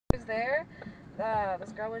there,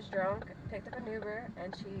 this girl was drunk, picked up an Uber,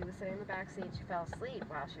 and she was sitting in the back seat. She fell asleep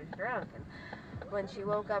while she was drunk, and when she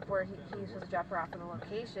woke up where he was supposed to drop her off in the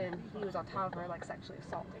location, he was on top of her, like, sexually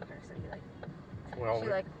assaulting her. So she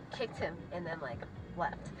like kicked him and then like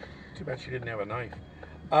left. Too bad she didn't have a knife.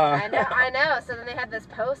 I know. So then they had this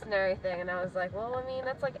post and everything, and I was like, well, I mean,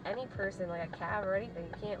 that's like any person, like a cab or anything.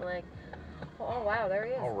 You can't like, oh wow, there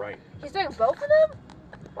he is. All right. He's doing both of them?